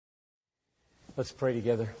Let's pray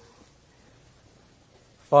together.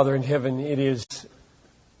 Father in heaven, it is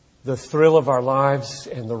the thrill of our lives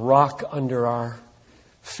and the rock under our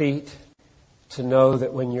feet to know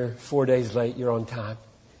that when you're 4 days late, you're on time.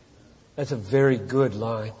 That's a very good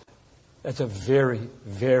line. That's a very,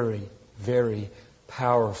 very, very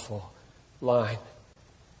powerful line.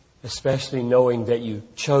 Especially knowing that you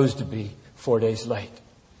chose to be 4 days late.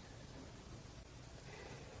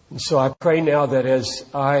 And so I pray now that as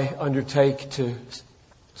I undertake to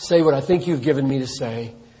say what I think you've given me to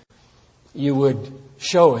say, you would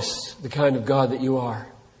show us the kind of God that you are.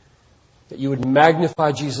 That you would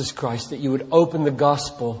magnify Jesus Christ. That you would open the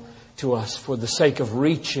gospel to us for the sake of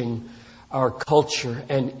reaching our culture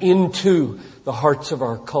and into the hearts of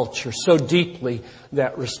our culture so deeply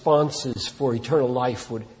that responses for eternal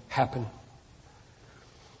life would happen.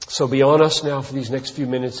 So be on us now for these next few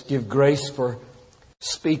minutes. Give grace for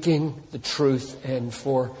speaking the truth and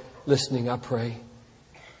for listening, I pray.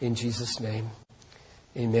 In Jesus' name,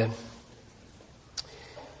 amen.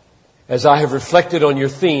 As I have reflected on your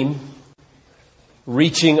theme,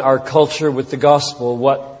 reaching our culture with the gospel,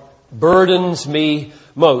 what burdens me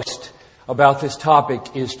most about this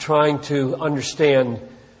topic is trying to understand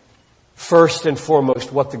first and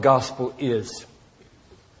foremost what the gospel is.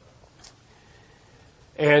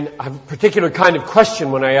 And I have a particular kind of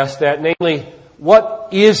question when I ask that, namely, what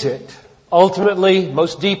is it ultimately,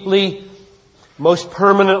 most deeply, most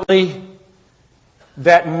permanently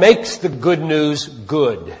that makes the good news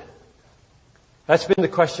good? That's been the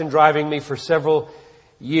question driving me for several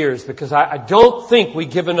years because I don't think we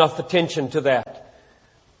give enough attention to that.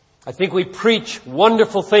 I think we preach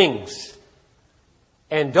wonderful things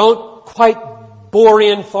and don't quite bore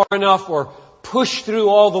in far enough or push through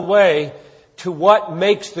all the way to what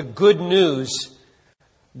makes the good news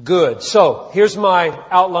good. So, here's my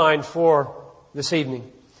outline for this evening.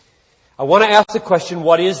 I want to ask the question,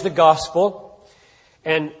 what is the gospel?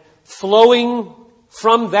 And flowing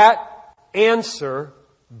from that answer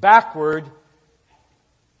backward,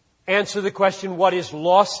 answer the question, what is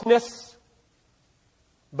lostness?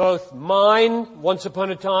 Both mine, once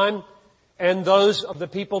upon a time, and those of the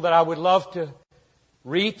people that I would love to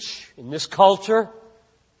reach in this culture.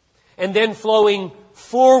 And then flowing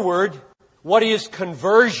forward, what is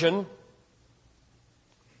conversion?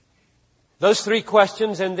 Those three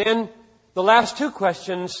questions. And then the last two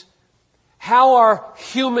questions, how are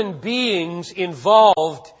human beings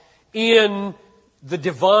involved in the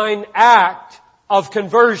divine act of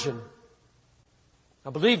conversion? I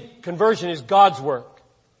believe conversion is God's work.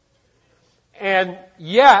 And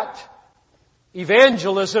yet,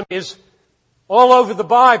 evangelism is all over the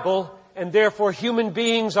Bible, and therefore human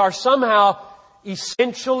beings are somehow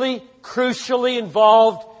essentially, crucially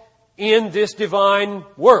involved in this divine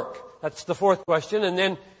work. That's the fourth question.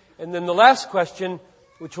 And then the last question,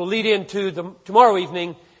 which will lead into tomorrow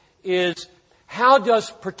evening, is how does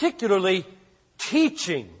particularly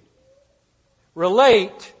teaching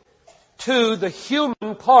relate to the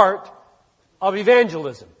human part of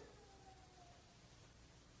evangelism?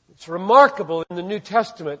 It's remarkable in the New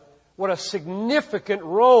Testament what a significant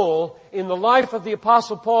role in the life of the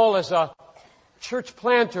Apostle Paul as a church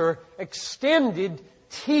planter, extended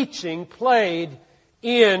teaching played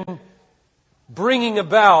in bringing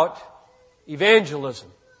about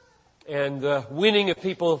evangelism and the winning of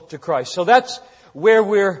people to Christ. So that's where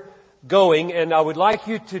we're going, and I would like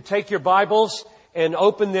you to take your Bibles and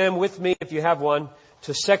open them with me, if you have one,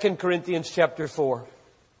 to 2 Corinthians chapter 4.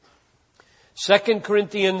 2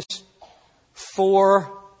 Corinthians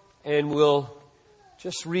 4, and we'll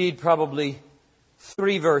just read probably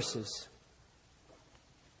 3 verses.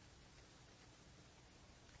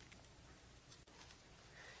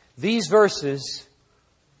 These verses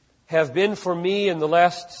have been for me in the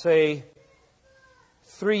last, say,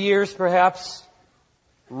 3 years perhaps,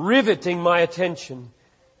 riveting my attention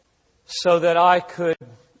so that I could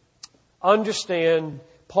understand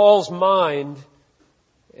Paul's mind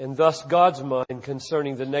and thus God's mind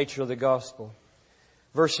concerning the nature of the gospel.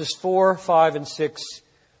 Verses 4, 5, and 6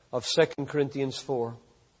 of 2 Corinthians 4.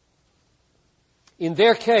 In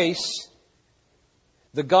their case,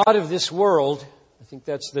 the God of this world, I think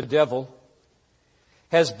that's the devil,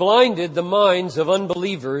 has blinded the minds of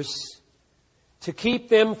unbelievers to keep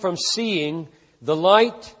them from seeing the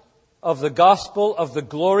light of the gospel of the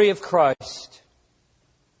glory of Christ.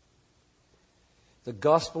 The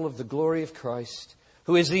gospel of the glory of Christ,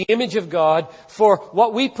 who is the image of God. For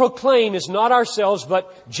what we proclaim is not ourselves,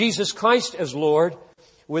 but Jesus Christ as Lord,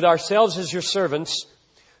 with ourselves as your servants.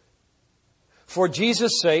 For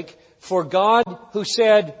Jesus' sake, for God who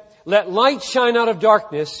said, "Let light shine out of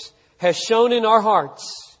darkness," has shone in our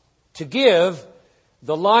hearts to give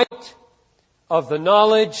The light of the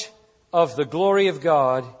knowledge of the glory of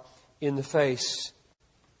God in the face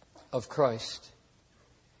of Christ.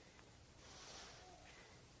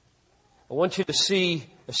 I want you to see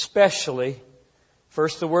especially,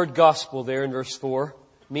 first the word gospel there in verse 4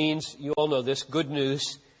 means, you all know this, good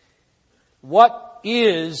news. What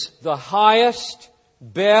is the highest,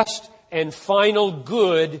 best, and final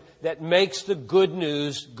good that makes the good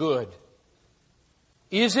news good?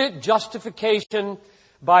 Is it justification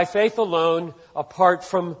by faith alone apart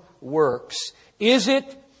from works? Is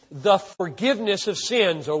it the forgiveness of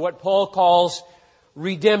sins, or what Paul calls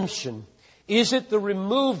redemption? Is it the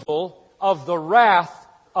removal of the wrath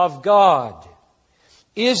of God?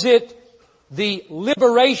 Is it the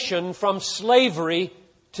liberation from slavery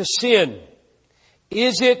to sin?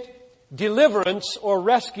 Is it deliverance or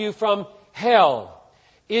rescue from hell?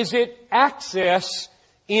 Is it access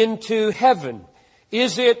into heaven?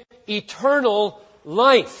 Is it eternal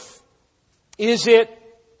life? Is it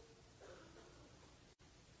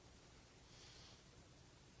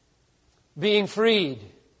being freed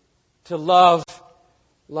to love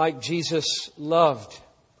like Jesus loved?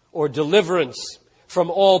 Or deliverance from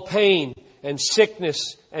all pain and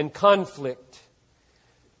sickness and conflict?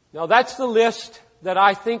 Now that's the list that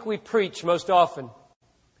I think we preach most often.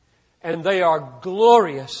 And they are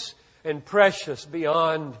glorious and precious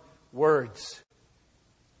beyond words.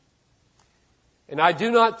 And I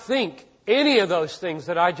do not think any of those things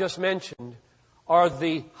that I just mentioned are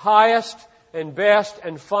the highest and best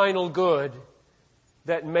and final good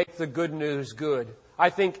that make the good news good. I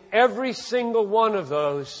think every single one of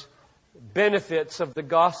those benefits of the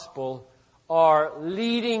gospel are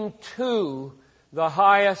leading to the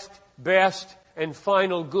highest, best, and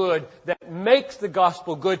final good that makes the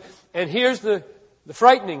gospel good. And here's the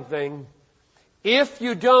frightening thing. If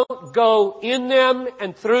you don't go in them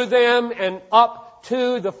and through them and up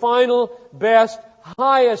to the final, best,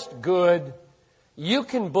 highest good, you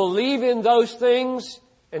can believe in those things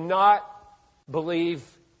and not believe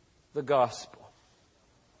the gospel.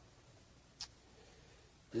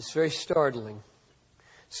 It's very startling.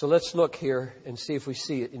 So let's look here and see if we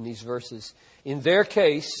see it in these verses. In their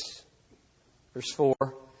case, verse 4,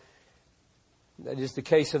 that is the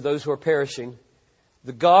case of those who are perishing,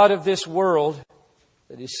 the God of this world,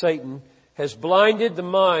 that is Satan, has blinded the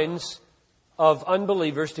minds of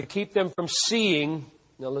unbelievers to keep them from seeing,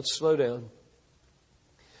 now let's slow down,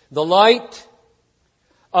 the light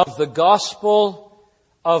of the gospel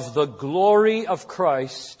of the glory of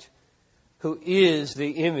Christ, who is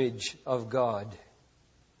the image of God.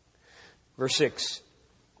 Verse 6,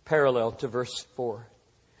 parallel to verse 4.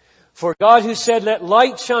 For God, who said, "Let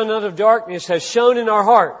light shine out of darkness," has shone in our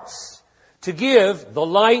hearts to give the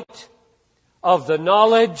light of the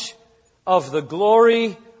knowledge of the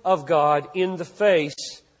glory of God in the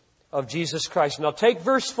face of Jesus Christ. Now take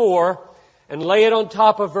verse 4 and lay it on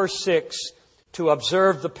top of verse 6 to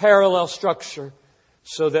observe the parallel structure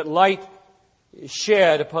so that light is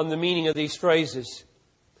shed upon the meaning of these phrases.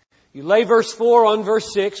 You lay verse 4 on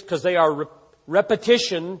verse 6 because they are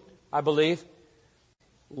repetition, I believe.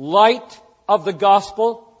 Light of the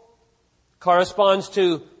gospel corresponds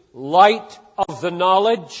to light of the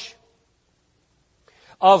knowledge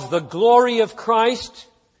of the glory of Christ,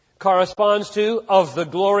 corresponds to of the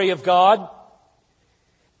glory of God,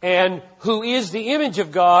 and who is the image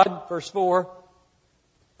of God, verse 4,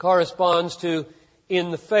 corresponds to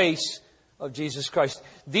in the face of Jesus Christ.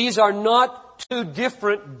 These are not two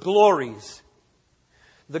different glories.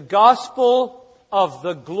 The gospel of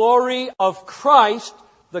the glory of Christ,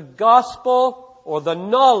 the gospel or the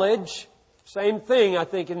knowledge, same thing I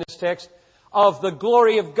think in this text, of the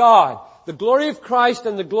glory of God. The glory of Christ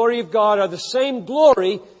and the glory of God are the same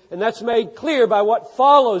glory, and that's made clear by what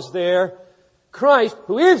follows there. Christ,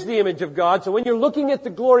 who is the image of God. So when you're looking at the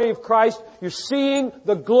glory of Christ, you're seeing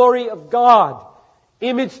the glory of God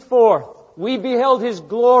imaged forth. We beheld His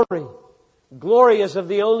glory. Glory as of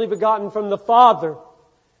the only begotten from the Father.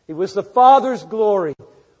 It was the Father's glory.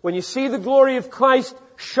 When you see the glory of Christ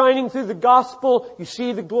shining through the gospel, you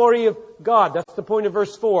see the glory of God. That's the point of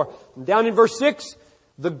verse 4. And down in verse 6,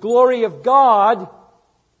 the glory of God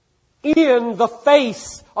in the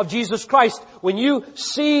face of Jesus Christ. When you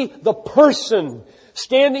see the person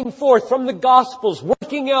standing forth from the Gospels,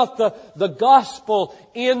 working out the gospel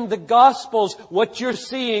in the Gospels, what you're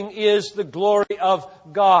seeing is the glory of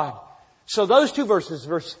God. So those two verses,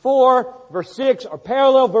 verse 4, verse 6, are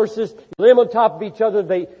parallel verses. You lay them on top of each other.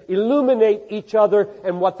 They illuminate each other.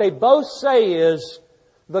 And what they both say is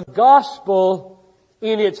the gospel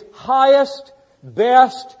in its highest,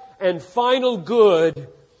 best, and final good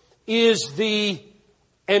is the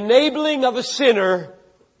enabling of a sinner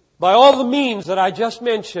by all the means that I just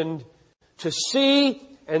mentioned to see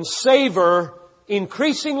and savor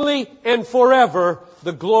increasingly and forever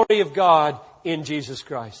the glory of God in Jesus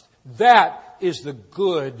Christ. That is the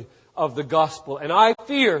good of the gospel. And I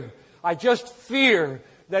just fear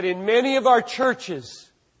that in many of our churches,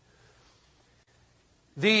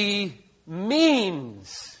 the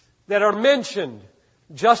means that are mentioned,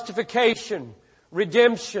 justification,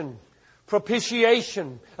 redemption,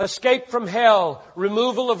 propitiation, escape from hell,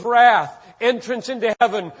 removal of wrath, entrance into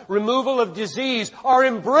heaven, removal of disease, are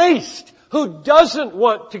embraced. Who doesn't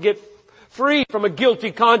want to get free from a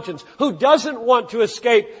guilty conscience? Who doesn't want to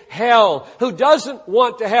escape hell? Who doesn't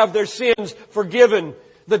want to have their sins forgiven?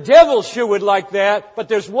 The devil sure would like that, but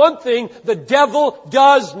there's one thing the devil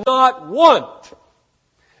does not want.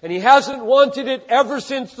 And he hasn't wanted it ever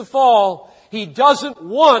since the fall. He doesn't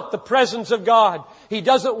want the presence of God. He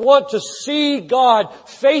doesn't want to see God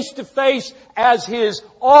face to face as His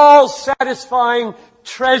all-satisfying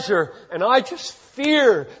treasure. And I just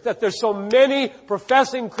fear that there's so many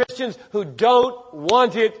professing Christians who don't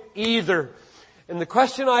want it either. And the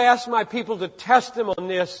question I ask my people to test them on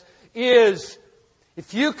this is,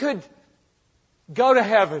 if you could go to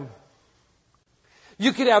heaven,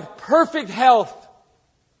 you could have perfect health,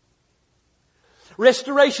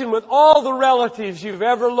 restoration with all the relatives you've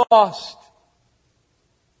ever lost,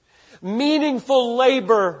 meaningful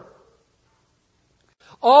labor,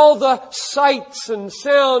 all the sights and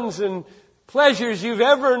sounds and pleasures you've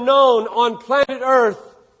ever known on planet Earth,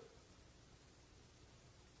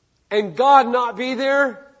 and God not be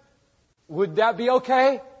there, would that be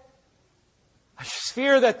okay? I just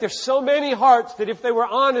fear that there's so many hearts that if they were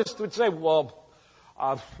honest would say, well,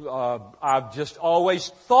 I've just always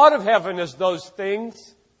thought of heaven as those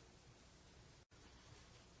things.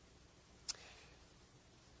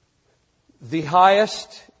 The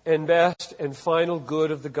highest and best and final good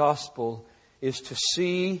of the gospel is to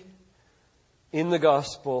see in the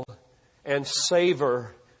gospel and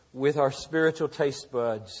savor with our spiritual taste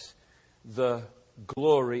buds the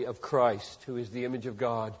glory of Christ, who is the image of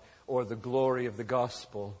God, or the glory of the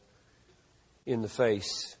gospel in the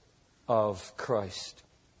face of Christ.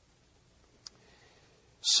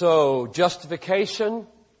 So, justification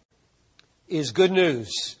is good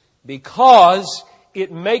news because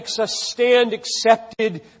it makes us stand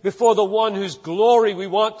accepted before the one whose glory we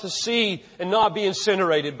want to see and not be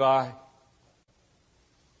incinerated by.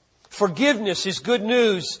 Forgiveness is good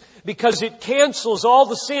news because it cancels all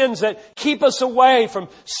the sins that keep us away from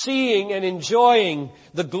seeing and enjoying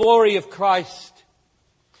the glory of Christ.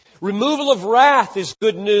 Removal of wrath is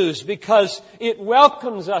good news because it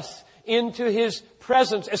welcomes us into His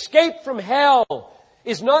presence. Escape from hell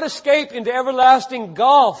is not escape into everlasting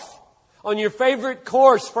golf on your favorite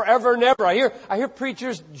course forever and ever. I hear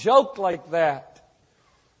preachers joke like that.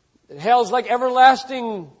 Hell's like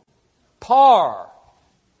everlasting par.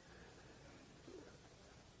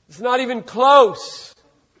 It's not even close.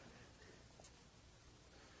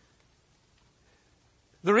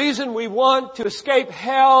 The reason we want to escape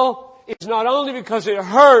hell is not only because it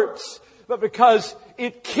hurts, but because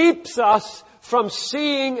it keeps us from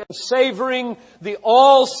seeing and savoring the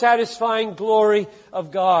all-satisfying glory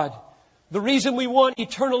of God. The reason we want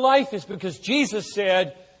eternal life is because Jesus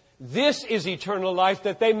said, "This is eternal life,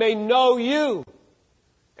 that they may know you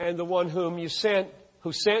and the one whom you sent,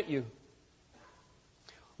 who sent you."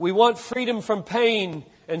 We want freedom from pain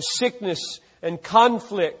and sickness and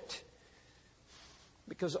conflict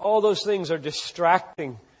because all those things are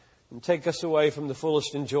distracting and take us away from the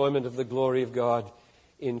fullest enjoyment of the glory of God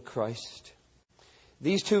in Christ.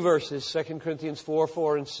 These two verses, 2 Corinthians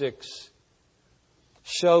 4 and 6,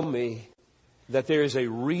 show me that there is a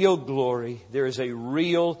real glory, there is a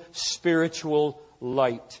real spiritual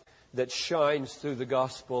light that shines through the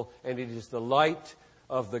gospel, and it is the light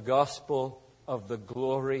of the gospel of the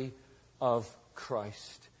glory of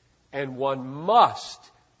Christ. And one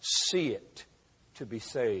must see it to be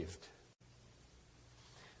saved.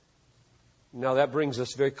 Now that brings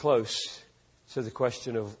us very close to the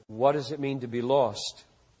question of what does it mean to be lost?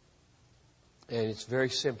 And it's very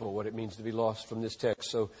simple what it means to be lost from this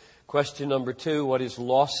text. So question number 2, what is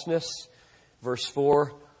lostness? Verse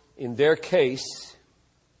 4, in their case,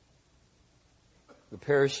 the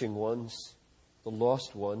perishing ones, the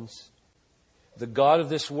lost ones, the God of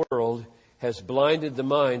this world has blinded the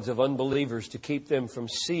minds of unbelievers to keep them from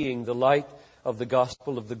seeing the light of the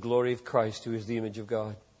gospel of the glory of Christ, who is the image of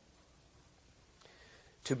God.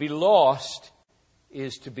 To be lost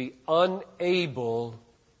is to be unable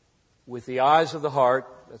with the eyes of the heart,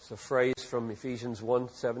 that's a phrase from Ephesians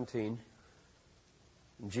 1:17,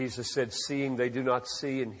 And Jesus said, seeing they do not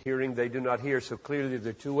see and hearing they do not hear. So clearly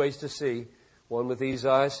there are two ways to see. One with these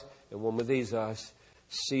eyes and one with these eyes.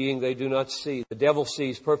 Seeing they do not see. The devil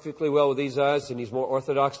sees perfectly well with these eyes, and he's more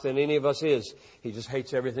orthodox than any of us is. He just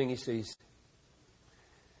hates everything he sees.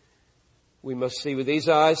 We must see with these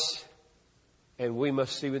eyes, and we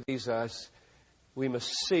must see with these eyes. We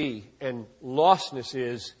must see, and lostness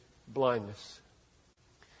is blindness.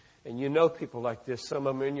 And you know people like this. Some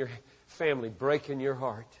of them in your family breaking your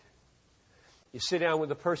heart. You sit down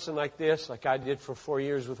with a person like this, like I did for 4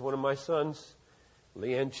 years with one of my sons,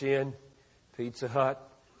 Leanne Chin, Pizza Hut,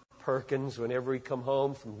 Perkins, whenever he'd come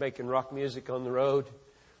home from making rock music on the road,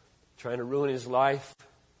 trying to ruin his life,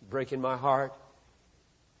 breaking my heart.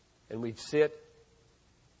 And we'd sit,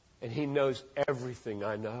 and he knows everything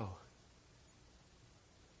I know.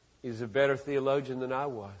 He's a better theologian than I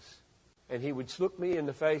was. And he would look me in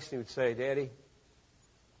the face and he would say, Daddy,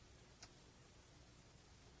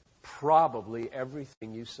 probably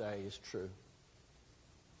everything you say is true.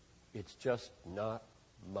 It's just not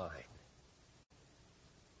mine.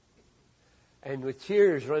 And with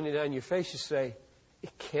tears running down your face, you say,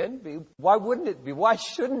 it can be. Why wouldn't it be? Why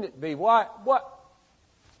shouldn't it be? Why? What?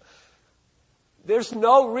 There's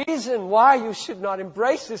no reason why you should not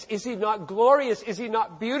embrace this. Is He not glorious? Is He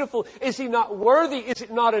not beautiful? Is He not worthy? Is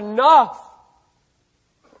it not enough?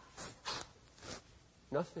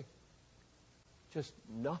 Nothing. Just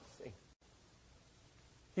nothing.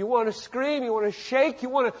 You want to scream, you want to shake, you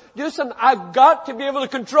want to do something. I've got to be able to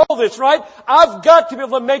control this, right? I've got to be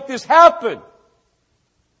able to make this happen.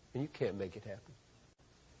 And you can't make it happen.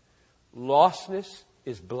 Lostness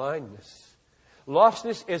is blindness.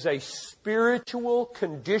 Lostness is a spiritual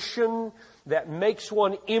condition that makes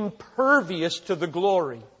one impervious to the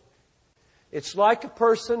glory. It's like a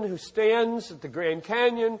person who stands at the Grand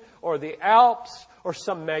Canyon or the Alps or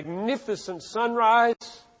some magnificent sunrise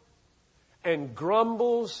and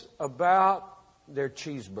grumbles about their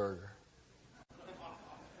cheeseburger.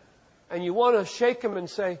 And you want to shake them and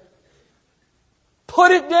say,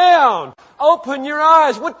 put it down. Open your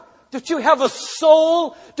eyes. Don't you have a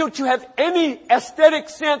soul? Don't you have any aesthetic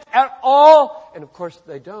sense at all? And of course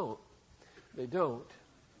they don't. They don't.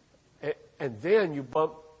 And then you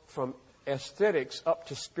bump from aesthetics up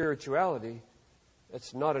to spirituality.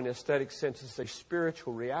 It's not an aesthetic sense, it's a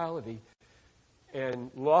spiritual reality.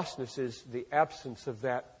 And lostness is the absence of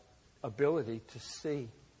that ability to see.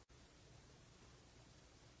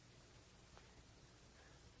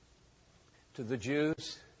 To the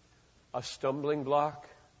Jews, a stumbling block.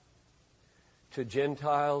 To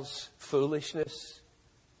Gentiles, foolishness.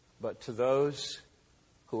 But to those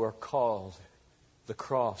who are called, the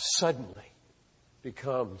cross suddenly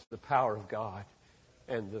becomes the power of God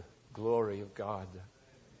and the glory of God,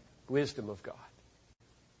 the wisdom of God.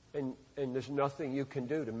 And there's nothing you can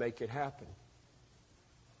do to make it happen.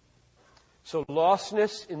 So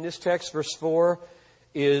lostness in this text, verse 4,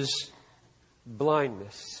 is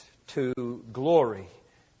blindness to glory,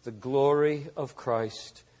 the glory of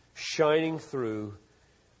Christ shining through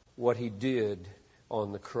what He did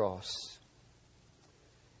on the cross.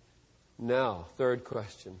 Now, third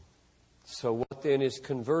question. So what then is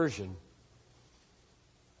conversion?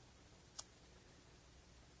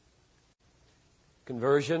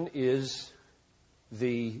 Conversion is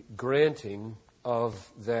the granting of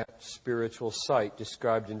that spiritual sight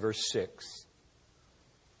described in verse 6.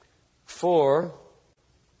 For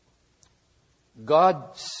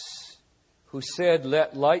God who said,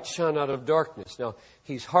 let light shine out of darkness. Now,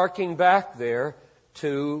 He's harking back there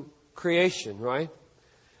to creation, right?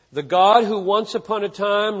 The God who once upon a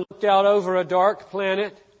time looked out over a dark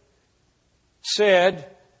planet said,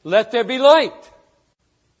 let there be light.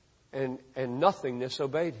 And nothingness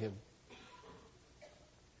obeyed Him.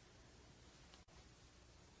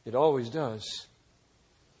 It always does.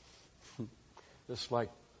 Just like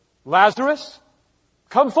Lazarus,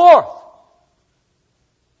 come forth.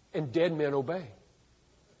 And dead men obey.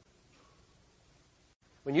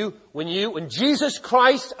 When Jesus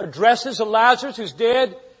Christ addresses a Lazarus who's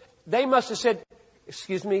dead, they must have said,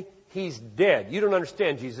 excuse me, he's dead. You don't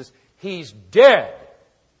understand, Jesus. He's dead.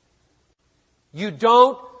 You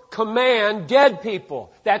don't command dead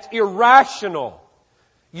people. That's irrational.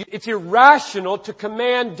 It's irrational to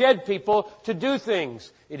command dead people to do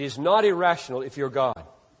things. It is not irrational if you're God.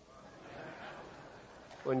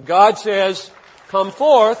 When God says, come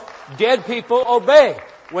forth, dead people obey.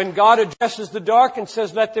 When God addresses the dark and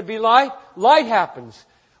says, let there be light, light happens.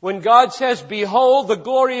 When God says, behold the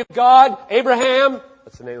glory of God, Abraham,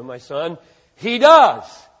 that's the name of my son, he does.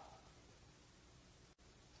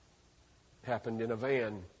 It happened in a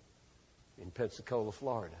van in Pensacola,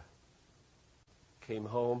 Florida. came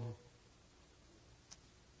home,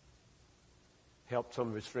 helped some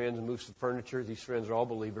of his friends move some furniture. These friends are all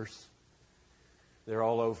believers. They're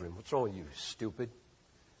all over him. What's wrong with you, stupid?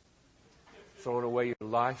 Throwing away your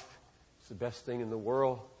life. It's the best thing in the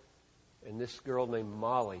world. And this girl named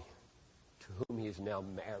Molly, to whom he is now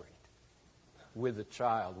married, with a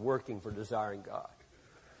child, working for Desiring God,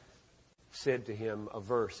 said to him a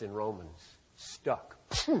verse in Romans, stuck.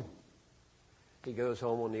 He goes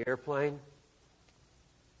home on the airplane,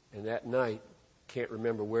 and that night can't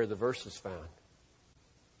remember where the verse is found.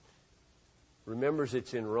 Remembers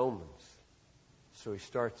it's in Romans, so he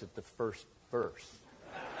starts at the first verse.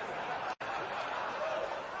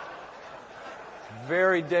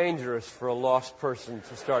 Very dangerous for a lost person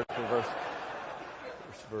to start the first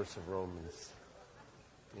verse of Romans.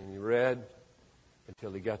 And he read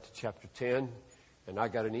until he got to chapter 10, and I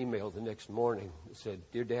got an email the next morning that said,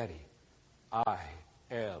 "Dear Daddy, I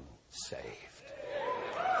am saved."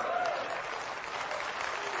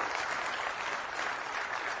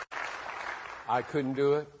 I couldn't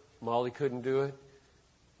do it. Molly couldn't do it.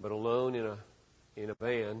 But alone in a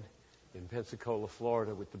van in Pensacola,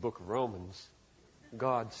 Florida, with the book of Romans,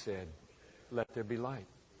 God said, "Let there be light."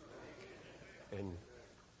 And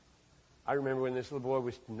I remember when this little boy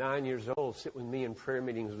was 9 years old, sitting with me in prayer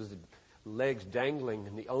meetings with his legs dangling,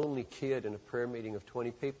 and the only kid in a prayer meeting of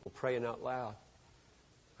 20 people praying out loud.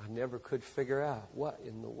 I never could figure out what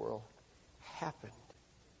in the world happened.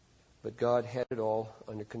 But God had it all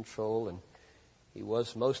under control, and he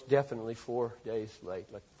was most definitely 4 days late,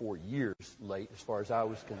 like 4 years late as far as I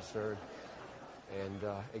was concerned, and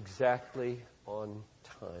exactly on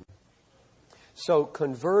time. So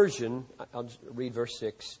conversion, I'll just read verse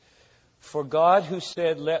 6. For God, who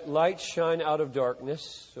said, "Let light shine out of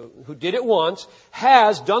darkness," so who did it once,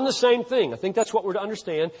 has done the same thing. I think that's what we're to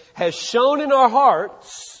understand. Has shown in our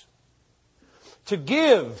hearts to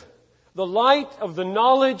give the light of the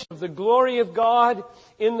knowledge of the glory of God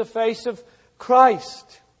in the face of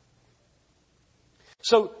Christ.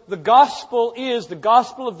 So the gospel is the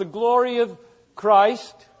gospel of the glory of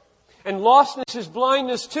Christ, and lostness is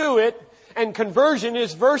blindness to it. And conversion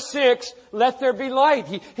is verse 6, let there be light.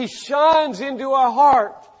 He shines into our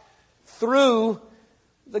heart through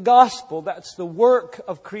the gospel. That's the work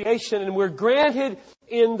of creation. And we're granted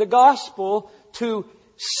in the gospel to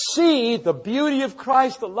see the beauty of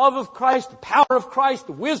Christ, the love of Christ, the power of Christ,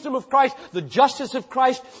 the wisdom of Christ, the justice of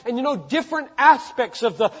Christ. And different aspects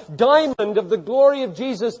of the diamond of the glory of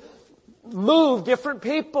Jesus move different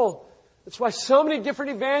people. That's why so many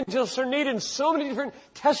different evangelists are needed and so many different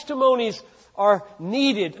testimonies are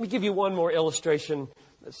needed. Let me give you one more illustration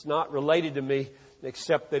that's not related to me,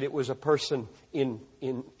 except that it was a person in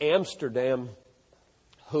Amsterdam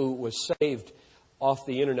who was saved off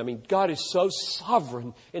the internet. I mean, God is so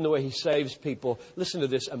sovereign in the way He saves people. Listen to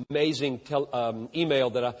this amazing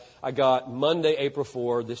email that I got Monday, April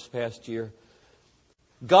 4, this past year.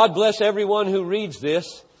 God bless everyone who reads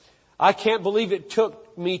this. I can't believe it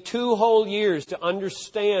took me 2 whole years to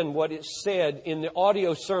understand what it said in the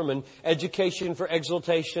audio sermon, Education for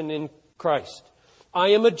Exaltation in Christ. I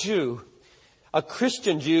am a Jew, a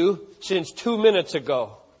Christian Jew, since 2 minutes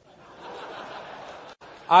ago.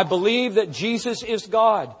 I believe that Jesus is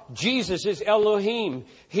God. Jesus is Elohim.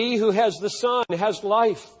 He who has the Son has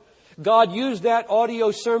life. God used that audio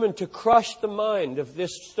sermon to crush the mind of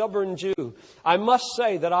this stubborn Jew. I must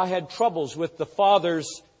say that I had troubles with the Father's,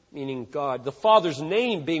 meaning God, the Father's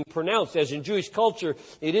name being pronounced, as in Jewish culture,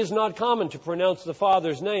 it is not common to pronounce the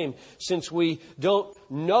Father's name since we don't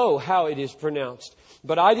know how it is pronounced.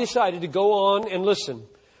 But I decided to go on and listen.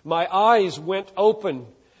 My eyes went open.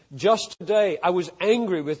 Just today, I was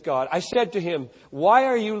angry with God. I said to Him, "Why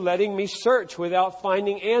are you letting me search without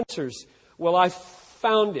finding answers?" Well, I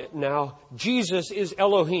found it now. Jesus is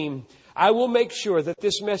Elohim. I will make sure that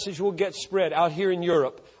this message will get spread out here in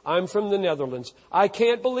Europe. I'm from the Netherlands. I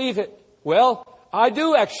can't believe it. Well, I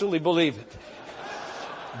do actually believe it.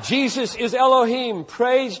 Jesus is Elohim.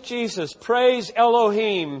 Praise Jesus. Praise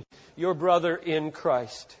Elohim, your brother in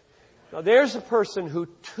Christ. Now, there's a person who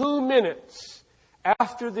 2 minutes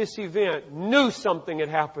after this event knew something had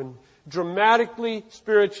happened, dramatically,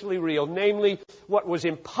 spiritually real, namely what was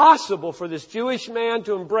impossible for this Jewish man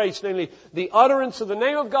to embrace, namely the utterance of the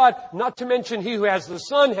name of God, not to mention He who has the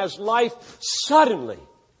Son has life, suddenly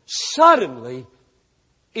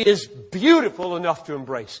is beautiful enough to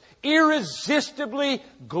embrace. Irresistibly,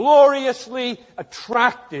 gloriously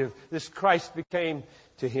attractive, this Christ became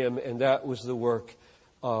to him, and that was the work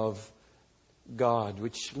of God.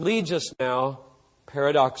 Which leads us now,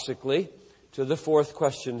 paradoxically, to the fourth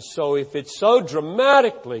question. So if it's so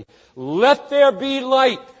dramatically, let there be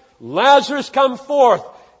light, Lazarus, come forth.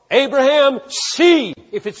 Abraham, see.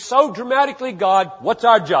 If it's so dramatically God, what's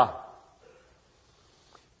our job?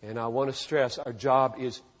 And I want to stress, our job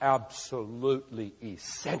is absolutely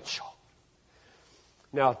essential.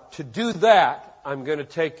 Now, to do that, I'm going to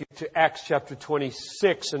take you to Acts chapter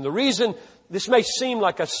 26. And the reason, this may seem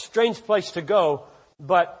like a strange place to go,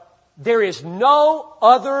 but there is no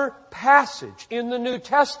other passage in the New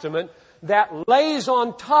Testament that lies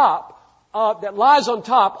on top of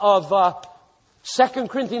 2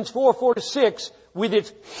 Corinthians 4:4-6 with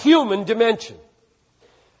its human dimension.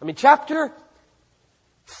 I mean, chapter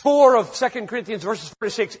 4 of 2 Corinthians verses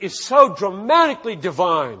 4-6 is so dramatically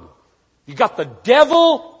divine. You got the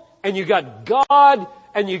devil, and you got God,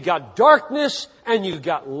 and you got darkness, and you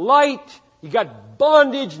got light. You got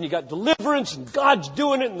bondage, and you got deliverance, and God's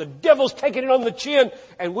doing it, and the devil's taking it on the chin.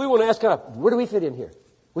 And we want to ask God, where do we fit in here?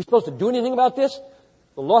 Are we supposed to do anything about this?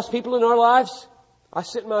 The lost people in our lives? I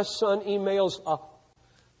sent my son emails.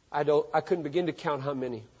 I couldn't begin to count how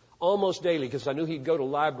many. Almost daily, because I knew he'd go to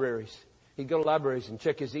libraries. He'd go to libraries and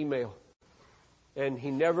check his email. And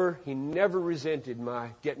he never resented my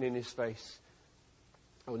getting in his face.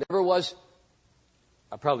 I never was.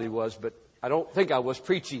 I probably was, but I don't think I was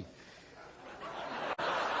preachy.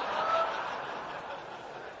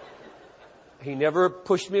 He never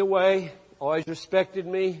pushed me away. Always respected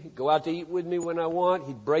me. He'd go out to eat with me when I want.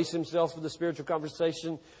 He'd brace himself for the spiritual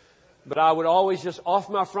conversation. But I would always just off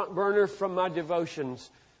my front burner from my devotions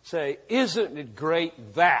say, isn't it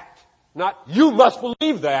great that? Not, you must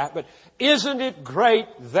believe that, but isn't it great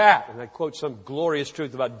that? And I quote some glorious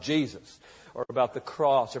truth about Jesus or about the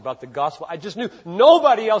cross or about the gospel. I just knew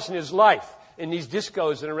nobody else in his life, in these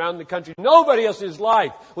discos and around the country, nobody else in his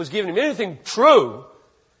life was giving him anything true.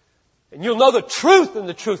 And you'll know the truth, and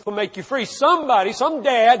the truth will make you free. Somebody, some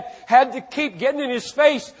dad, had to keep getting in his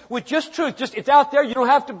face with just truth. Just, it's out there. You don't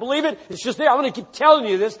have to believe it. It's just there. I'm going to keep telling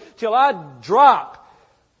you this till I drop.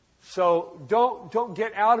 So don't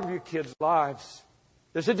get out of your kids' lives.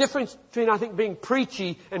 There's a difference between, I think, being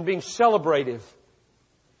preachy and being celebrative.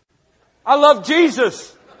 I love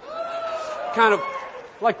Jesus. Kind of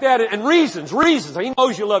like that. And reasons. He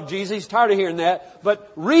knows you love Jesus. He's tired of hearing that.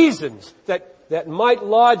 But reasons that might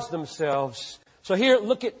lodge themselves. So here,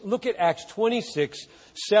 look at Acts 26,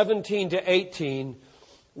 17-18,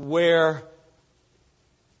 where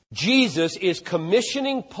Jesus is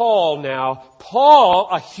commissioning Paul now, Paul,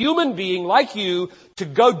 a human being like you, to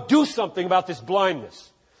go do something about this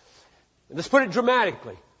blindness. And let's put it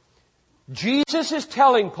dramatically. Jesus is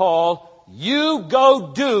telling Paul, you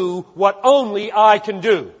go do what only I can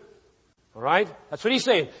do. All right? That's what he's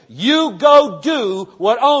saying. You go do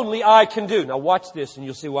what only I can do. Now watch this and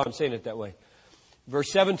you'll see why I'm saying it that way.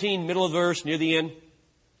 Verse 17, middle of the verse, near the end.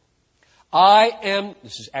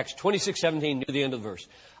 This is Acts 26:17, near the end of the verse.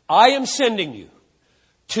 I am sending you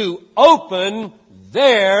to open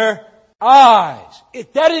their eyes.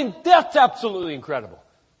 That's absolutely incredible.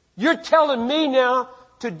 You're telling me now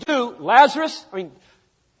to do, Lazarus,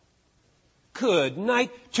 good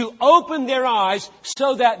night, to open their eyes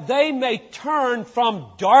so that they may turn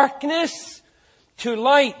from darkness to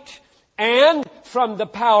light and from the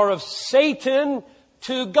power of Satan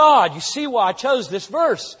to God. You see why I chose this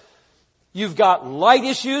verse. You've got light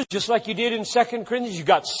issues, just like you did in 2 Corinthians. You've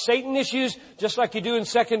got Satan issues, just like you do in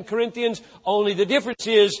 2 Corinthians. Only the difference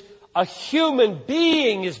is a human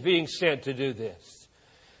being is being sent to do this.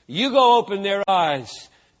 You go open their eyes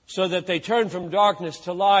so that they turn from darkness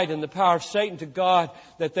to light and the power of Satan to God,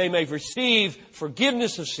 that they may receive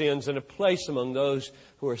forgiveness of sins and a place among those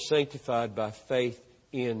who are sanctified by faith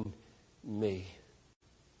in me.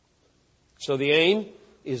 So the aim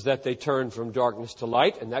is that they turn from darkness to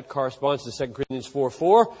light, and that corresponds to 2 Corinthians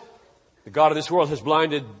 4:4. The God of this world has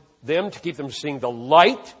blinded them to keep them from seeing the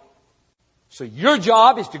light. So your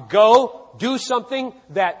job is to go do something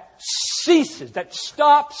that ceases, that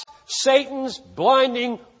stops Satan's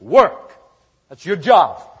blinding work. That's your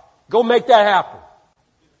job. Go make that happen.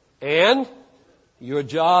 And your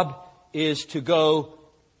job is to go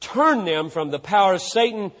turn them from the power of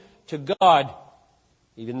Satan to God.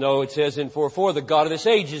 Even though it says in 4:4, the God of this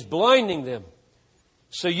age is blinding them.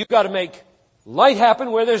 So you've got to make light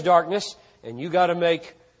happen where there's darkness, and you've got to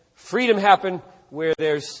make freedom happen where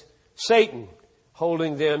there's Satan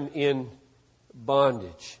holding them in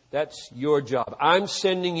bondage. That's your job. I'm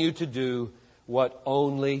sending you to do what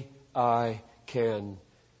only I can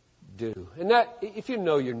do. And that, if you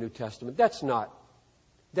know your New Testament, that's not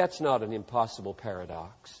an impossible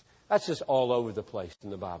paradox. That's just all over the place in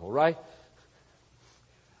the Bible, right?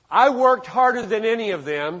 I worked harder than any of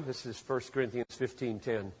them. This is 1 Corinthians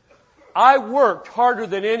 15:10. I worked harder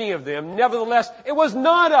than any of them. Nevertheless, it was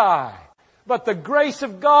not I, but the grace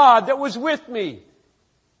of God that was with me.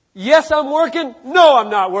 Yes, I'm working. No, I'm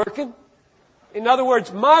not working. In other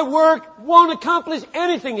words, my work won't accomplish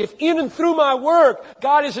anything if in and through my work,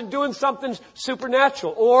 God isn't doing something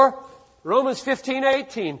supernatural. Or Romans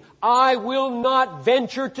 15:18, I will not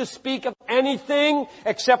venture to speak of anything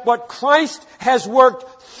except what Christ has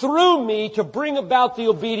worked through me to bring about the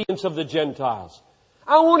obedience of the Gentiles.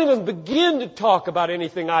 I won't even begin to talk about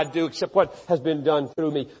anything I do except what has been done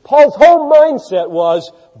through me. Paul's whole mindset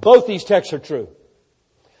was, both these texts are true.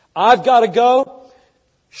 I've got to go,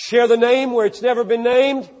 share the name where it's never been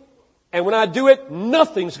named, and when I do it,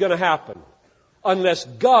 nothing's going to happen unless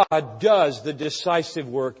God does the decisive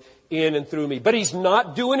work in and through me. But He's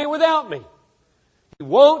not doing it without me. He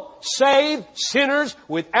won't save sinners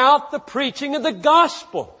without the preaching of the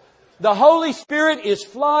gospel. The Holy Spirit is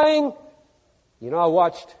flying. You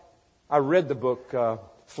know, I read the book,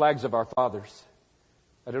 Flags of Our Fathers.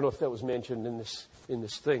 I don't know if that was mentioned in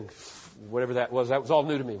this thing. Whatever that was all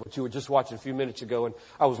new to me, what you were just watching a few minutes ago, and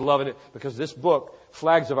I was loving it because this book,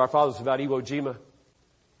 Flags of Our Fathers, is about Iwo Jima.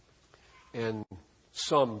 And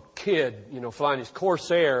some kid, flying his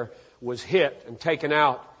Corsair was hit and taken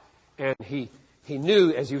out, and he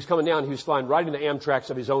knew as he was coming down, he was flying right into the Amtraks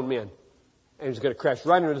of his own men. And he was going to crash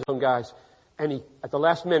right into his own guys. And at the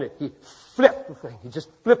last minute, he flipped the thing. He just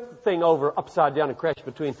flipped the thing over upside down and crashed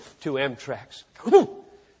between two Amtraks.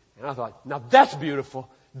 And I thought, now that's beautiful.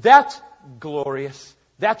 That's glorious.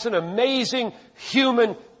 That's an amazing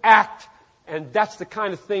human act. And that's the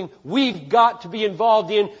kind of thing we've got to be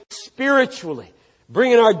involved in spiritually.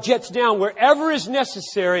 Bringing our jets down wherever is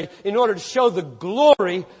necessary in order to show the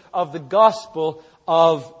glory of the gospel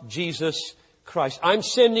of Jesus Christ. I'm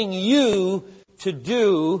sending you to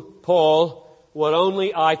do, Paul, what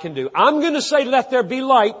only I can do. I'm going to say, let there be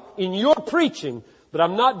light in your preaching, but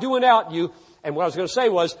I'm not doing out you. And what I was going to say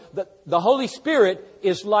was that the Holy Spirit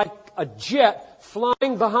is like a jet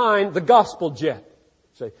flying behind the gospel jet.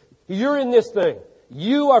 So you're in this thing.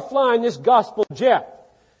 You are flying this gospel jet.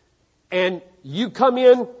 And you come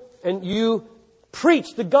in and you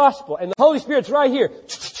preach the gospel. And the Holy Spirit's right here.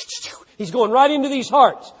 He's going right into these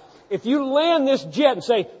hearts. If you land this jet and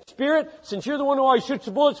say, Spirit, since you're the one who always shoots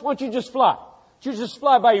the bullets, why don't you just fly? You just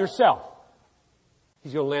fly by yourself.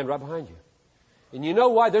 He's going to land right behind you. And you know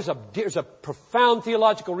why? There's a profound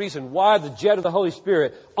theological reason why the jet of the Holy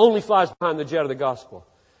Spirit only flies behind the jet of the gospel.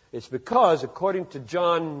 It's because, according to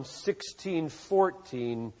John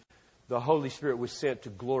 16:14, the Holy Spirit was sent to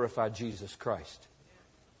glorify Jesus Christ.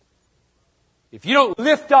 If you don't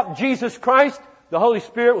lift up Jesus Christ, the Holy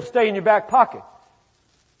Spirit will stay in your back pocket.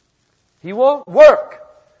 He won't work.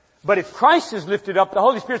 But if Christ is lifted up, the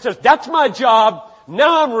Holy Spirit says, that's my job.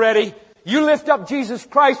 Now I'm ready. You lift up Jesus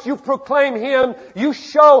Christ. You proclaim Him. You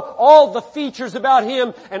show all the features about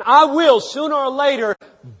Him. And I will, sooner or later,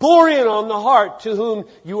 bore in on the heart to whom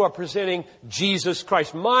you are presenting Jesus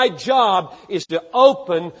Christ. My job is to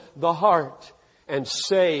open the heart and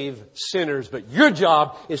save sinners. But your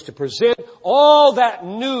job is to present all that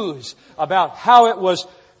news about how it was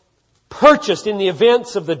purchased in the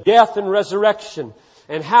events of the death and resurrection,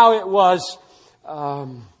 and how it was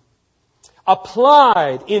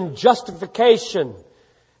applied in justification,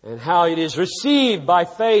 and how it is received by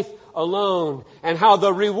faith alone, and how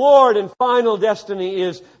the reward and final destiny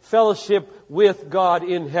is fellowship with God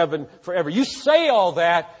in heaven forever. You say all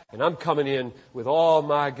that, and I'm coming in with all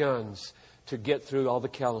my guns to get through all the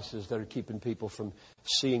calluses that are keeping people from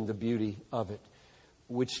seeing the beauty of it.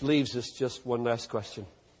 Which leaves us just one last question.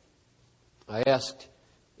 I asked,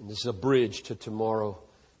 and this is a bridge to tomorrow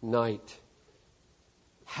night,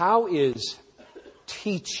 how is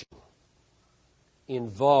teaching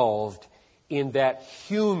involved in that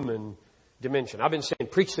human dimension? I've been saying,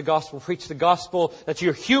 preach the gospel, preach the gospel. That's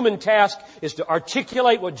your human task, is to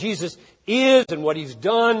articulate what Jesus is and what He's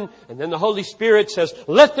done. And then the Holy Spirit says,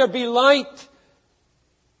 let there be light.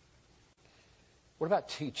 What about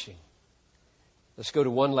teaching? Let's go to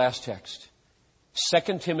one last text.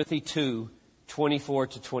 2 Timothy 2, 24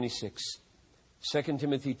 to 26. 2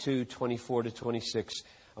 Timothy 2, 24 to 26.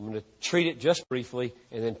 I'm going to treat it just briefly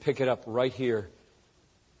and then pick it up right here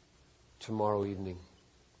tomorrow evening.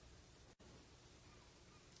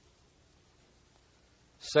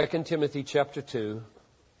 2 Timothy chapter 2,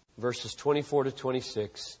 verses 24 to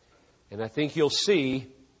 26. And I think you'll see,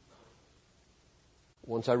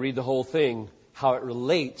 once I read the whole thing, how it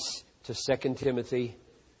relates to 2 Timothy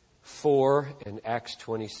 4 and Acts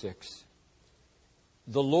 26.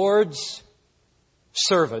 The Lord's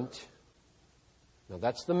servant, now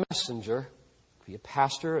that's the messenger, be a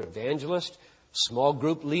pastor, evangelist, Small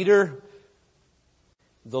group leader,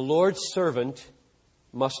 the Lord's servant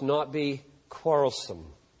must not be quarrelsome.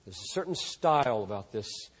 There's a certain style about this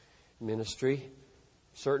ministry,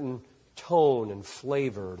 certain tone and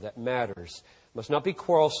flavor that matters. Must not be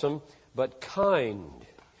quarrelsome, but kind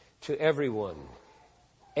to everyone.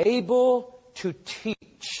 Able to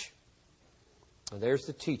teach. Now, there's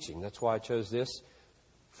the teaching. That's why I chose this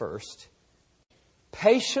first.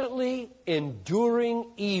 Patiently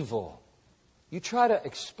enduring evil. You try to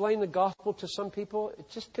explain the gospel to some people, it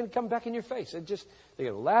just can come back in your face. They're going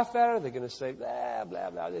to laugh at it. They're going to say, blah, blah,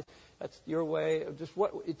 blah. That's your way.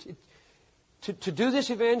 To do this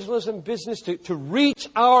evangelism business, to reach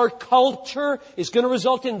our culture is going to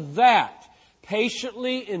result in that.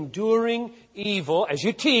 Patiently enduring evil as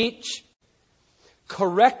you teach.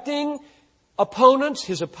 Correcting opponents,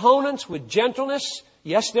 his opponents with gentleness.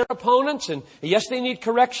 Yes, they're opponents, and yes, they need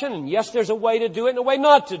correction, and yes, there's a way to do it and a way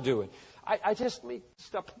not to do it. Let me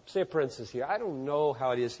say a parenthesis here. I don't know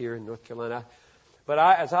how it is here in North Carolina, but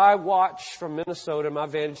as I watch from Minnesota, my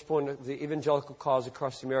vantage point of the evangelical cause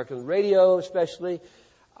across the American radio especially,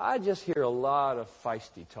 I just hear a lot of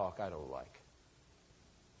feisty talk I don't like.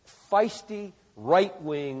 Feisty,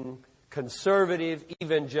 right-wing, conservative,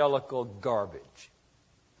 evangelical garbage,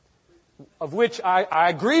 of which I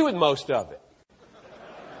agree with most of it.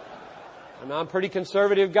 And I'm a pretty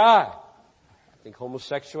conservative guy. I think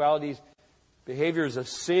homosexuality's behavior is a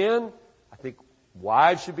sin. I think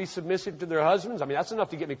wives should be submissive to their husbands. I mean, that's enough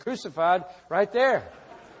to get me crucified right there.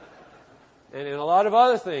 And a lot of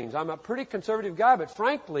other things. I'm a pretty conservative guy, but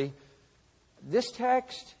frankly, this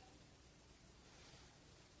text,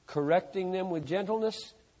 correcting them with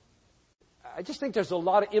gentleness, I just think there's a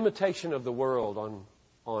lot of imitation of the world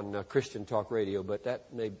on Christian talk radio, but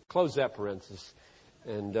that may close that parenthesis.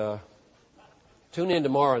 And tune in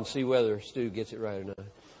tomorrow and see whether Stu gets it right or not.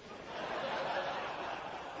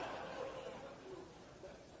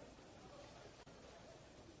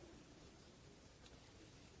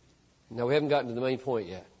 Now, we haven't gotten to the main point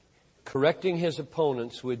yet. Correcting his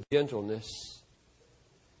opponents with gentleness,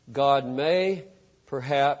 God may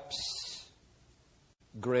perhaps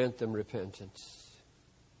grant them repentance.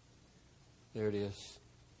 There it is.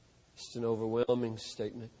 It's an overwhelming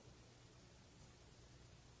statement.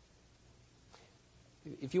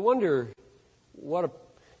 If you wonder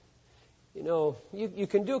you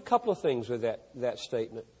can do a couple of things with that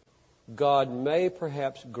statement. God may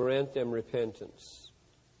perhaps grant them repentance.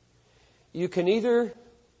 You can either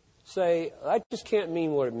say, I just can't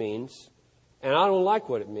mean what it means, and I don't like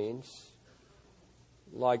what it means.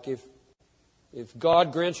 Like if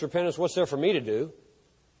God grants repentance, what's there for me to do?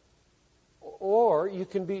 Or you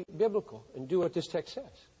can be biblical and do what this text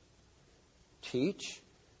says. Teach,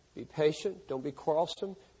 be patient, don't be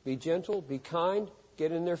quarrelsome, be gentle, be kind,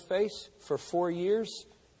 get in their face for 4 years,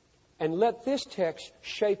 and let this text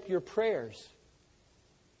shape your prayers.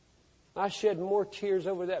 I shed more tears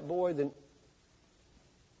over that boy than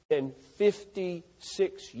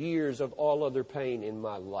 56 years of all other pain in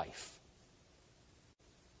my life.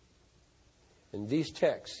 And these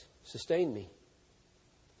texts sustained me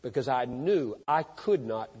because I knew I could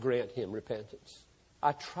not grant him repentance.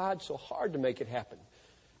 I tried so hard to make it happen.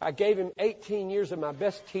 I gave him 18 years of my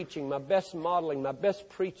best teaching, my best modeling, my best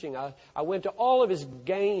preaching. I went to all of his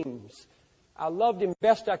games. I loved him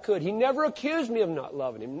best I could. He never accused me of not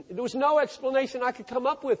loving him. There was no explanation I could come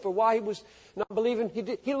up with for why he was not believing.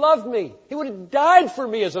 He loved me. He would have died for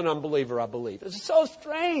me as an unbeliever, I believe. It's so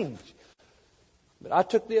strange. But I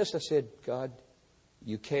took this. I said, God,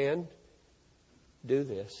 you can do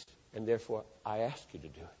this, and therefore I ask you to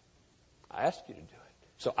do it. I ask you to do it.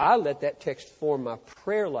 So I let that text form my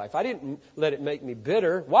prayer life. I didn't let it make me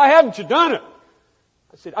bitter. Why haven't you done it?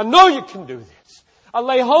 I said, I know you can do this. I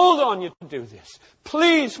lay hold on you to do this.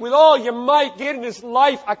 Please, with all your might, get in his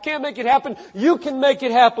life. I can't make it happen. You can make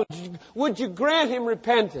it happen. Would you grant him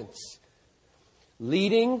repentance?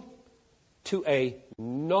 Leading to a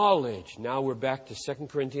knowledge. Now we're back to 2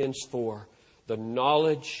 Corinthians 4. The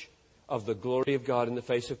knowledge of the glory of God in the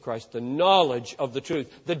face of Christ. The knowledge of the truth.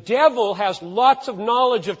 The devil has lots of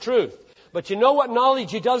knowledge of truth. But you know what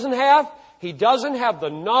knowledge he doesn't have? He doesn't have the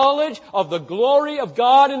knowledge of the glory of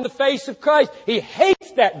God in the face of Christ. He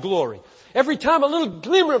hates that glory. Every time a little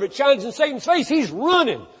glimmer of it shines in Satan's face, he's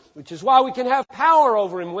running. Which is why we can have power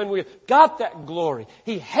over him when we've got that glory.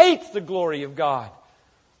 He hates the glory of God.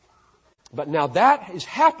 But now that is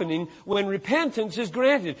happening when repentance is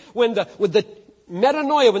granted. When the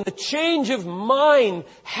metanoia, when the change of mind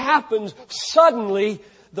happens, suddenly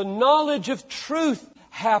the knowledge of truth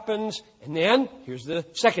happens. And then, here's the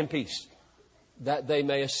second piece. That they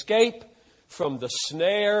may escape from the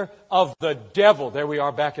snare of the devil. There we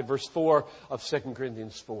are back at verse 4 of 2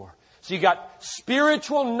 Corinthians 4. So you got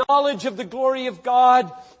spiritual knowledge of the glory of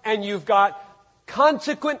God, and you've got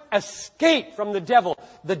consequent escape from the devil.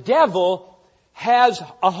 The devil has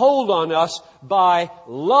a hold on us by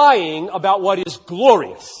lying about what is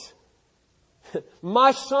glorious.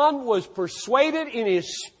 My son was persuaded in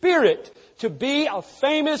his spirit to be a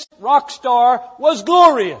famous rock star was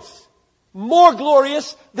glorious. More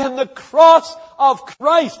glorious than the cross of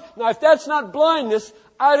Christ. Now, if that's not blindness,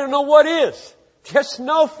 I don't know what is. There's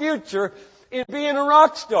no future in being a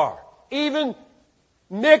rock star. Even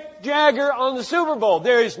Mick Jagger on the Super Bowl,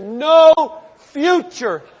 there is no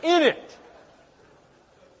future in it.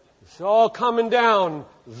 It's all coming down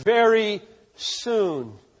very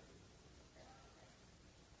soon.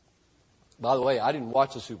 By the way, I didn't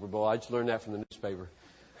watch the Super Bowl. I just learned that from the newspaper.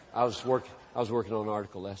 I was working on an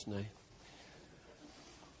article last night.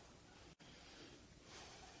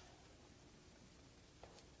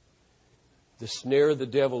 The snare of the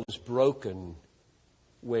devil is broken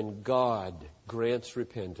when God grants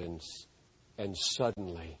repentance and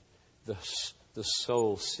suddenly the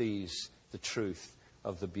soul sees the truth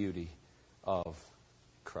of the beauty of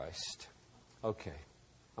Christ. Okay,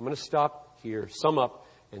 I'm going to stop here, sum up,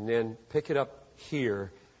 and then pick it up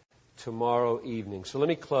here tomorrow evening. So let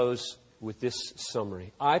me close with this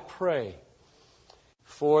summary. I pray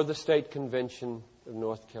for the State Convention of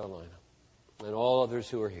North Carolina and all others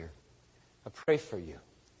who are here. I pray for you.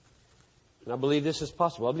 And I believe this is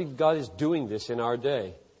possible. I believe God is doing this in our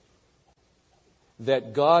day.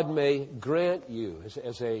 That God may grant you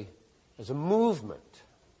as a movement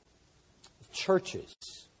of churches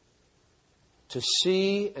to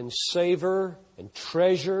see and savor and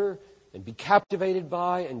treasure and be captivated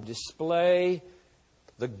by and display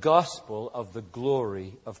the gospel of the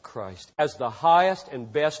glory of Christ as the highest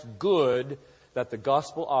and best good that the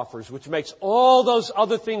gospel offers, which makes all those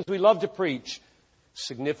other things we love to preach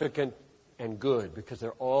significant and good, because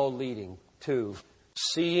they're all leading to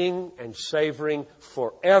seeing and savoring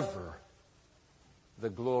forever the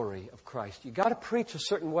glory of Christ. You got to preach a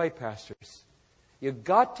certain way, pastors. You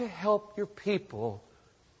got to help your people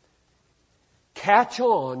catch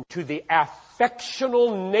on to the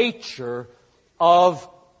affectional nature of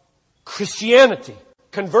Christianity,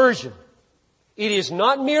 conversion. It is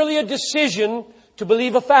not merely a decision to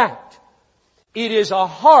believe a fact. It is a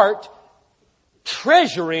heart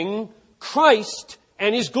treasuring Christ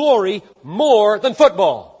and His glory more than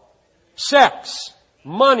football, sex,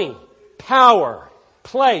 money, power,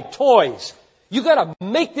 play, toys. You got to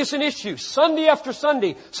make this an issue Sunday after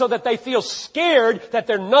Sunday so that they feel scared that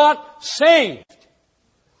they're not saved.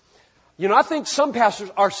 You know, I think some pastors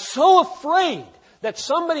are so afraid that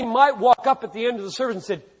somebody might walk up at the end of the service and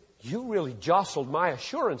say, "You really jostled my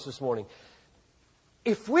assurance this morning."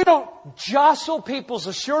 If we don't jostle people's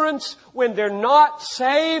assurance when they're not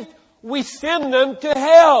saved, we send them to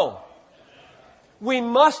hell. We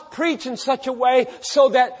must preach in such a way so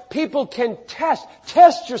that people can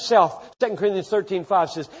test yourself. 2 Corinthians 13:5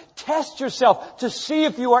 says, test yourself to see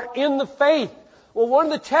if you are in the faith. Well, one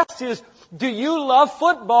of the tests is, do you love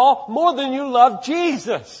football more than you love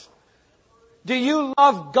Jesus? Do you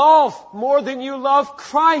love golf more than you love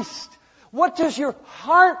Christ? What does your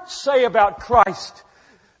heart say about Christ?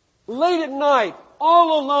 Late at night,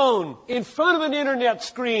 all alone, in front of an internet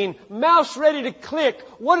screen, mouse ready to click,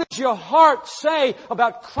 what does your heart say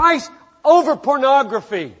about Christ over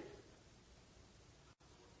pornography?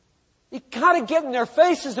 You gotta get in their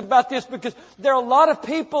faces about this, because there are a lot of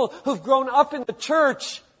people who've grown up in the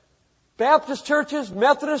church, Baptist churches,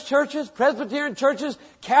 Methodist churches, Presbyterian churches,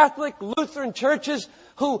 Catholic, Lutheran churches,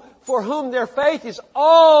 for whom their faith is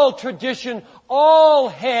all tradition, all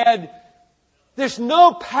head. There's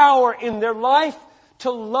no power in their life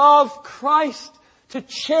to love Christ, to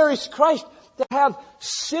cherish Christ, to have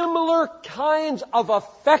similar kinds of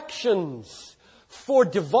affections for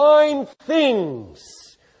divine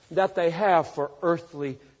things that they have for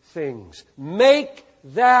earthly things. Make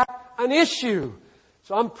that an issue.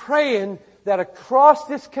 So I'm praying that across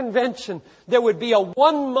this convention there would be a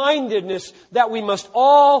one-mindedness that we must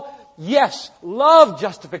all, yes, love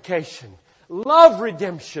justification, love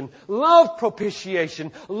redemption, love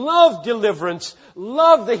propitiation, love deliverance,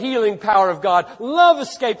 love the healing power of God, love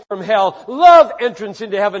escape from hell, love entrance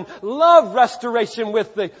into heaven, love restoration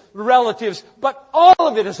with the relatives, but all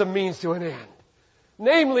of it is a means to an end.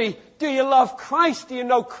 Namely, do you love Christ? Do you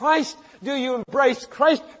know Christ? Do you embrace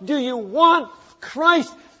Christ? Do you want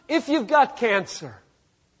Christ? If you've got cancer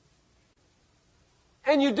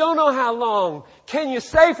and you don't know how long Can you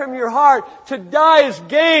say from your heart, to die is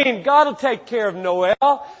gain? God will take care of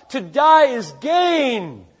Noel. To die is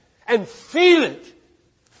gain. And feel it.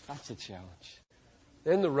 That's a challenge.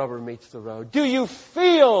 Then the rubber meets the road. Do you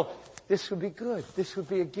feel this would be good? This would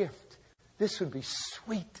be a gift. This would be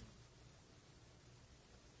sweet.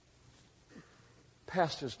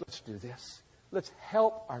 Pastors, let's do this. Let's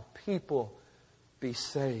help our people be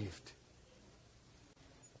saved.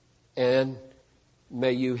 And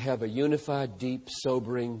may you have a unified, deep,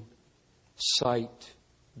 sobering sight,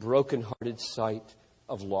 broken-hearted sight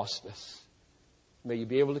of lostness. May you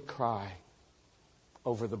be able to cry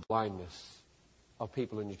over the blindness of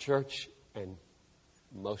people in your church and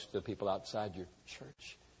most of the people outside your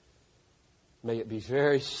church. May it be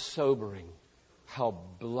very sobering how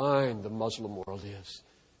blind the Muslim world is,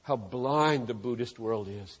 how blind the Buddhist world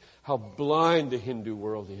is, how blind the Hindu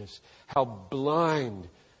world is, how blind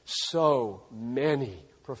so many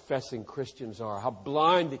professing Christians are, how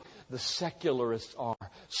blind the secularists are.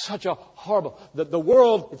 Such a horrible... The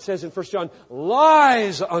world, it says in 1 John,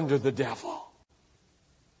 lies under the devil.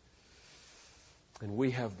 And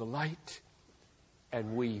we have the light,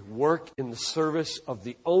 and we work in the service of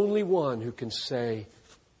the only one who can say,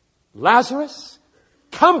 Lazarus,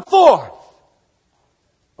 come forth!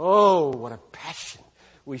 Oh, what a passion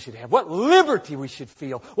we should have. What liberty we should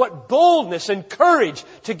feel. What boldness and courage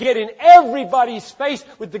to get in everybody's face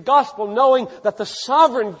with the gospel, knowing that the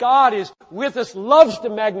sovereign God is with us, loves to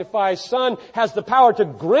magnify His Son, has the power to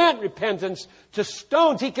grant repentance to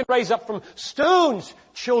stones. He can raise up from stones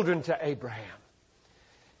children to Abraham.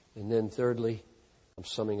 And then thirdly, I'm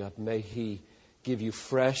summing up, may He give you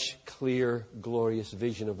fresh, clear, glorious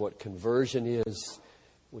vision of what conversion is,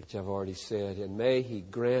 which I've already said. And may He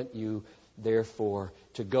grant you, therefore,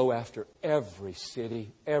 to go after every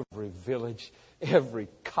city, every village, every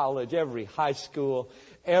college, every high school,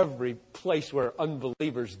 every place where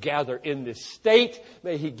unbelievers gather in this state.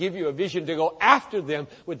 May He give you a vision to go after them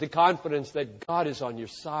with the confidence that God is on your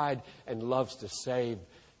side and loves to save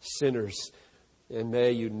sinners. And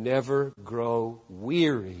may you never grow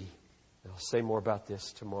weary, I'll say more about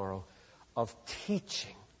this tomorrow, of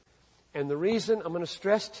teaching. And the reason I'm going to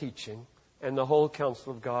stress teaching and the whole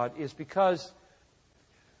counsel of God is because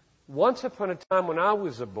once upon a time when I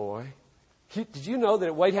was a boy, did you know that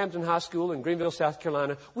at Wade Hampton High School in Greenville, South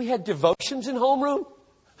Carolina, we had devotions in homeroom?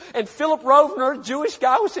 And Philip Rovner, a Jewish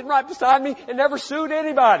guy, was sitting right beside me and never sued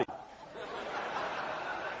anybody.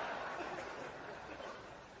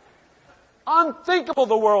 Unthinkable,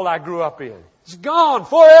 the world I grew up in. It's gone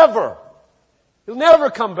forever. It'll never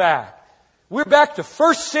come back. We're back to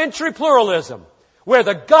first century pluralism, where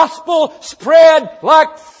the gospel spread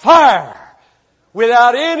like fire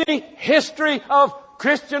without any history of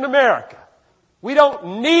Christian America. We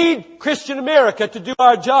don't need Christian America to do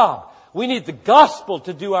our job. We need the gospel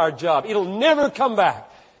to do our job. It'll never come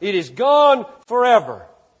back. It is gone forever.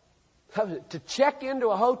 To check into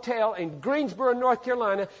a hotel in Greensboro, North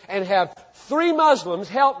Carolina, and have 3 Muslims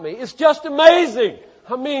help me is just amazing.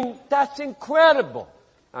 I mean, that's incredible.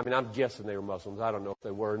 I mean, I'm guessing they were Muslims. I don't know if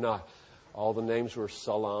they were or not. All the names were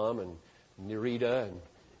Salam and Nirita. And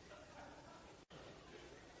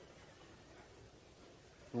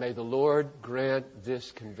may the Lord grant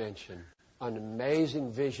this convention an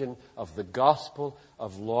amazing vision of the gospel,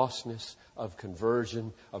 of lostness, of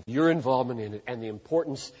conversion, of your involvement in it, and the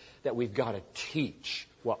importance that we've got to teach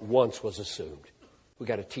what once was assumed. We've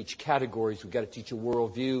got to teach categories. We've got to teach a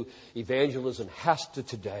worldview. Evangelism has to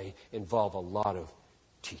today involve a lot of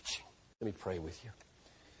teaching. Let me pray with you.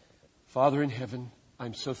 Father in heaven,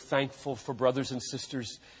 I'm so thankful for brothers and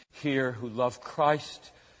sisters here who love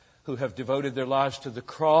Christ, who have devoted their lives to the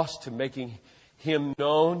cross, to making Him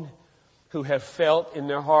known, who have felt in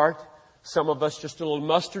their heart, some of us just a little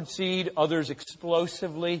mustard seed, others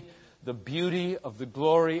explosively, the beauty of the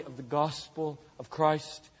glory of the gospel of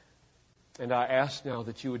Christ. And I ask now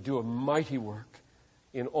that you would do a mighty work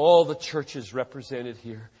in all the churches represented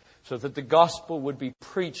here, so that the gospel would be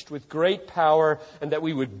preached with great power and that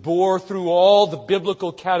we would bore through all the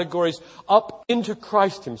biblical categories up into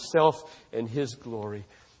Christ Himself and His glory.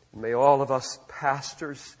 And may all of us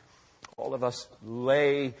pastors, all of us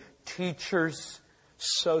lay teachers,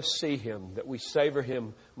 so see Him that we savor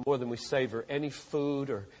Him more than we savor any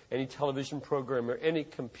food or any television program or any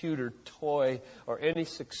computer toy or any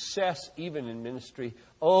success even in ministry.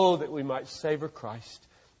 Oh, that we might savor Christ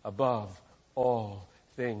above all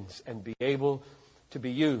things and be able to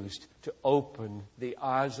be used to open the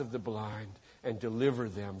eyes of the blind and deliver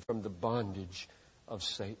them from the bondage of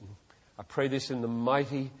Satan. I pray this in the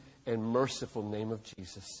mighty and merciful name of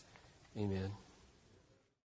Jesus. Amen.